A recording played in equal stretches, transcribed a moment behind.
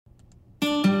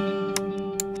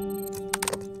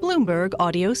Bloomberg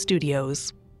Audio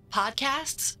Studios.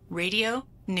 Podcasts, radio,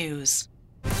 news.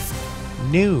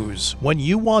 News when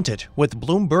you want it with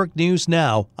Bloomberg News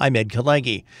Now. I'm Ed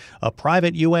Kalegi. A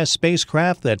private U.S.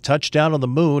 spacecraft that touched down on the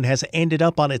moon has ended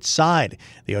up on its side.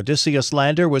 The Odysseus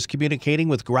lander was communicating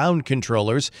with ground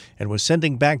controllers and was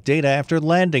sending back data after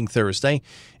landing Thursday.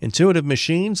 Intuitive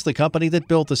Machines, the company that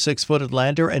built the six-footed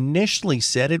lander, initially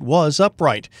said it was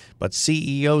upright. But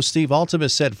CEO Steve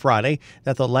Altemus said Friday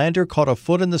that the lander caught a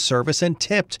foot in the surface and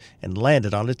tipped and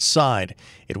landed on its side.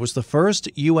 It was the first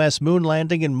U.S. moon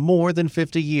landing in more than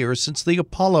 50 years since the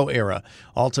Apollo era.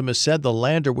 Altemus said the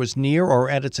lander was near or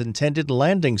at its intended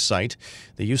landing site.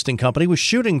 The Houston company was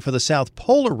shooting for the South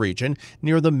Polar region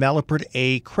near the Malapert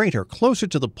A crater, closer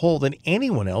to the pole than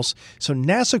anyone else, so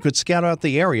NASA could scout out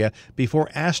the area before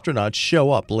astronauts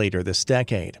show up later this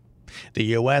decade. The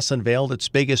U.S. unveiled its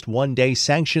biggest one-day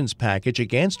sanctions package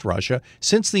against Russia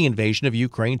since the invasion of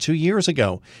Ukraine 2 years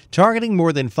ago, targeting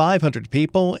more than 500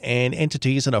 people and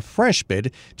entities in a fresh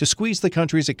bid to squeeze the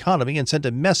country's economy and send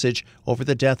a message over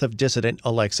the death of dissident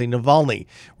Alexei Navalny.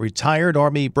 Retired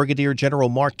Army Brigadier General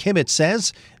Mark Kimmett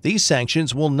says these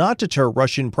sanctions will not deter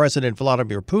Russian President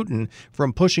Vladimir Putin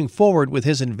from pushing forward with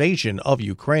his invasion of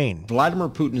Ukraine. Vladimir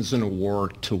Putin is in a war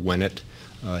to win it.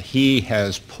 He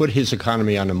has put his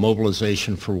economy on a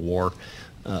mobilization for war.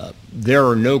 There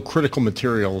are no critical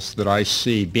materials that I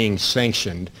see being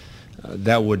sanctioned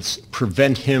that would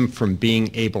prevent him from being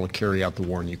able to carry out the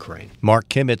war in Ukraine. Mark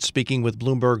Kimmett speaking with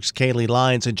Bloomberg's Kayleigh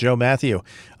Lyons and Joe Matthew.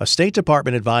 A State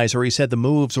Department advisory said the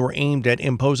moves were aimed at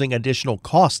imposing additional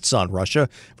costs on Russia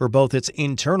for both its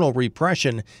internal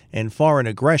repression and foreign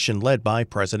aggression led by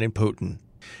President Putin.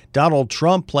 Donald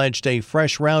Trump pledged a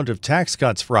fresh round of tax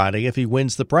cuts Friday if he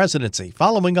wins the presidency,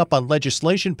 following up on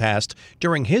legislation passed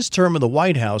during his term in the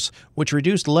White House, which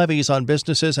reduced levies on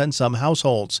businesses and some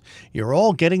households. You're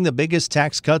all getting the biggest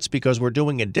tax cuts because we're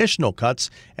doing additional cuts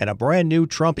and a brand new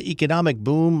Trump economic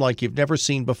boom like you've never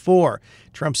seen before.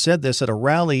 Trump said this at a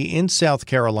rally in South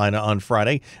Carolina on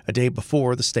Friday, a day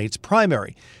before the state's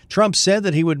primary. Trump said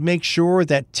that he would make sure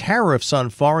that tariffs on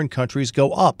foreign countries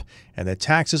go up and that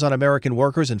taxes on American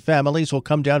workers and families will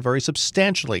come down very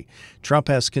substantially. Trump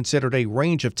has considered a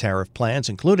range of tariff plans,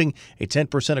 including a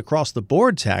 10%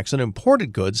 across-the-board tax on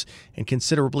imported goods and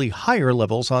considerably higher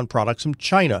levels on products from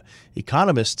China.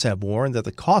 Economists have warned that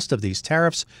the cost of these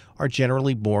tariffs are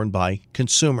generally borne by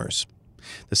consumers.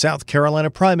 The South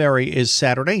Carolina primary is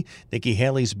Saturday. Nikki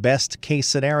Haley's best-case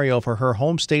scenario for her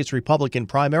home state's Republican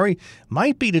primary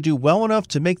might be to do well enough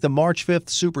to make the March 5th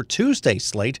Super Tuesday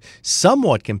slate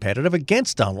somewhat competitive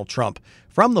against Donald Trump.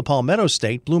 From the Palmetto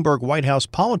State, Bloomberg White House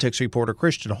politics reporter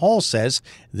Christian Hall says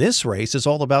this race is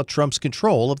all about Trump's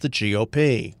control of the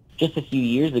GOP. Just a few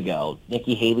years ago,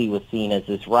 Nikki Haley was seen as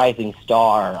this rising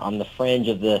star on the fringe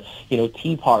of the,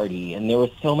 Tea Party, and there was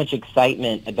so much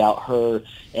excitement about her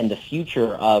and the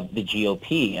future of the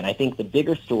GOP. And I think the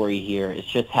bigger story here is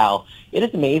just how it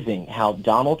is amazing how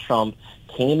Donald Trump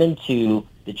came into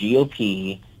the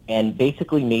GOP and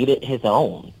basically made it his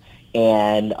own.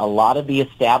 And a lot of the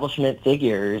establishment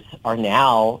figures are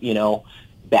now,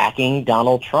 backing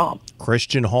Donald Trump.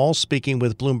 Christian Hall speaking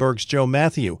with Bloomberg's Joe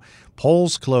Matthew.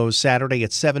 Polls closed Saturday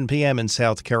at 7 p.m. in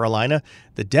South Carolina.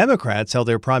 The Democrats held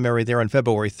their primary there on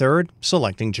February 3rd,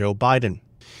 selecting Joe Biden.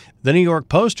 The New York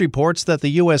Post reports that the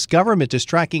U.S. government is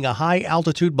tracking a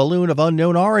high-altitude balloon of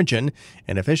unknown origin,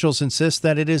 and officials insist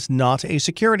that it is not a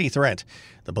security threat.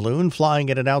 The balloon, flying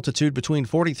at an altitude between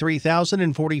 43,000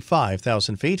 and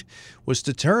 45,000 feet, was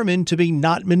determined to be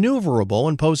not maneuverable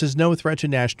and poses no threat to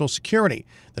national security.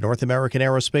 The North American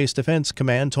Aerospace Defense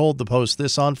Command told the Post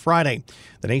this on Friday.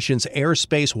 The nation's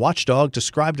airspace watchdog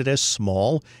described it as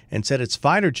small and said its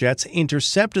fighter jets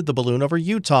intercepted the balloon over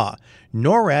Utah.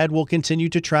 NORAD will continue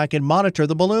to track and monitor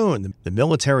the balloon. The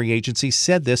military agency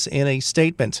said this in a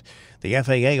statement. The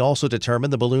FAA also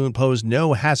determined the balloon posed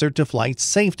no hazard to flight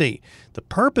safety. The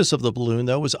purpose of the balloon,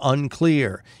 though, was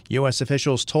unclear. U.S.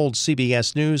 officials told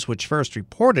CBS News, which first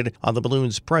reported on the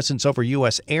balloon's presence over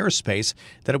U.S. airspace,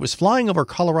 that it was flying over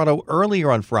Colorado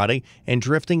earlier on Friday and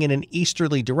drifting in an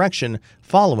easterly direction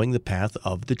following the path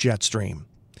of the jet stream.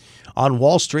 On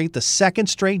Wall Street, the second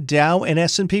straight Dow and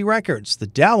S&P records. The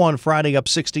Dow on Friday up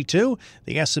 62,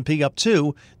 the S&P up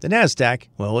 2, the Nasdaq,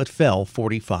 well, it fell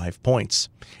 45 points.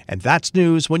 And that's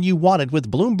news when you want it with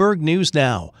Bloomberg News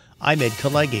Now. I'm Ed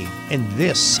Kalegi, and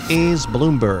this is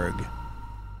Bloomberg.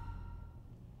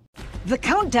 The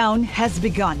countdown has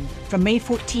begun. From May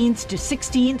 14th to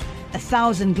 16th,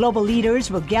 1,000 global leaders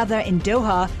will gather in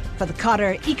Doha for the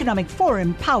Qatar Economic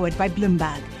Forum powered by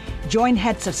Bloomberg. Join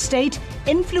heads of state,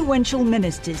 influential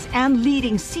ministers and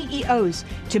leading CEOs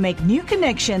to make new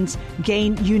connections,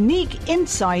 gain unique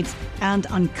insights, and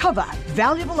uncover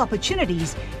valuable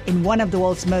opportunities in one of the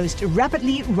world's most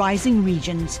rapidly rising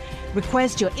regions.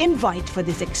 Request your invite for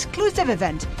this exclusive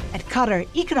event at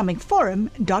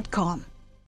QatarEconomicForum.com.